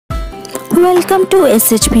Welcome to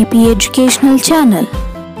SHPP Educational Channel.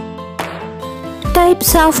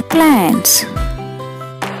 Types of plants.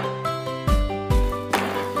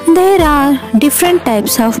 There are different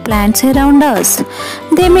types of plants around us.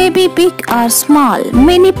 They may be big or small.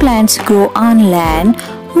 Many plants grow on land,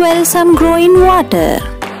 while some grow in water.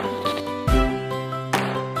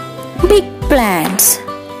 Big plants.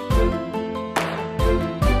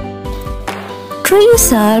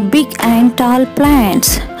 Trees are big and tall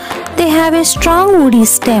plants. They have a strong woody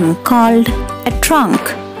stem called a trunk,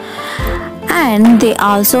 and they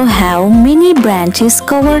also have many branches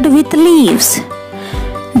covered with leaves.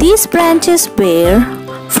 These branches bear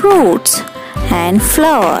fruits and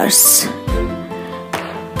flowers.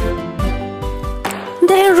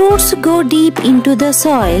 Their roots go deep into the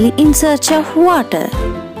soil in search of water.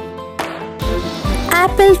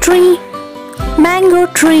 Apple tree, mango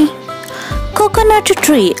tree, coconut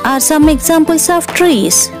tree are some examples of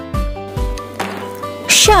trees.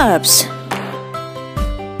 Shrubs.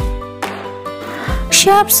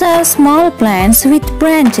 Shrubs are small plants with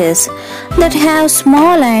branches that have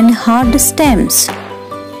small and hard stems.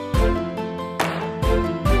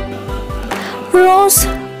 Rose,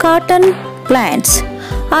 cotton plants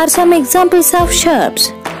are some examples of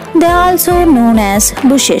shrubs. They are also known as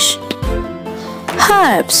bushes.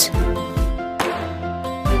 Herbs.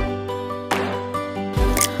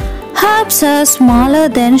 Herbs are smaller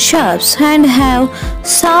than shrubs and have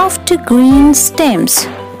soft green stems.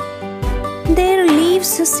 Their leaves,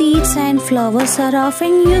 seeds and flowers are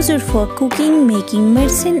often used for cooking, making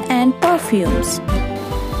medicine and perfumes.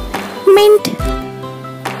 Mint,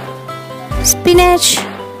 spinach,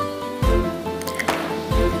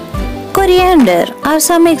 coriander are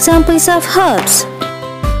some examples of herbs.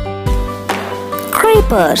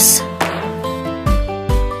 Creepers.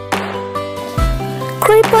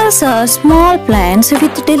 Creepers are small plants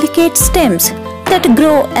with delicate stems that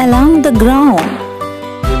grow along the ground.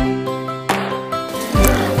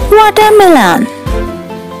 Watermelon,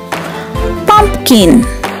 pumpkin,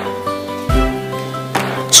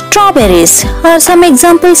 strawberries are some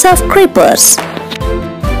examples of creepers.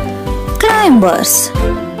 Climbers.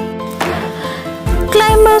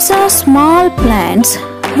 Climbers are small plants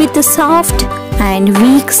with a soft and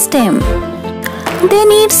weak stem. They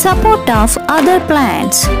need support of other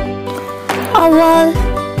plants, a wall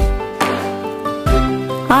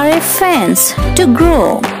or a fence to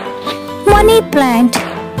grow. Money plant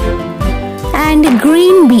and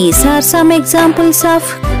green bees are some examples of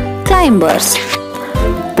climbers.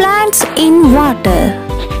 Plants in water.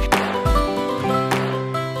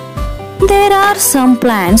 There are some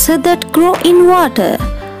plants that grow in water.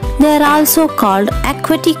 They are also called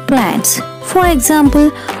aquatic plants. For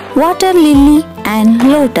example, water lily and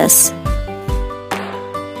lotus.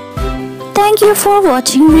 Thank you for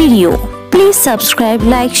watching video. Please subscribe,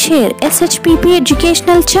 like, share SHPP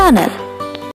Educational Channel.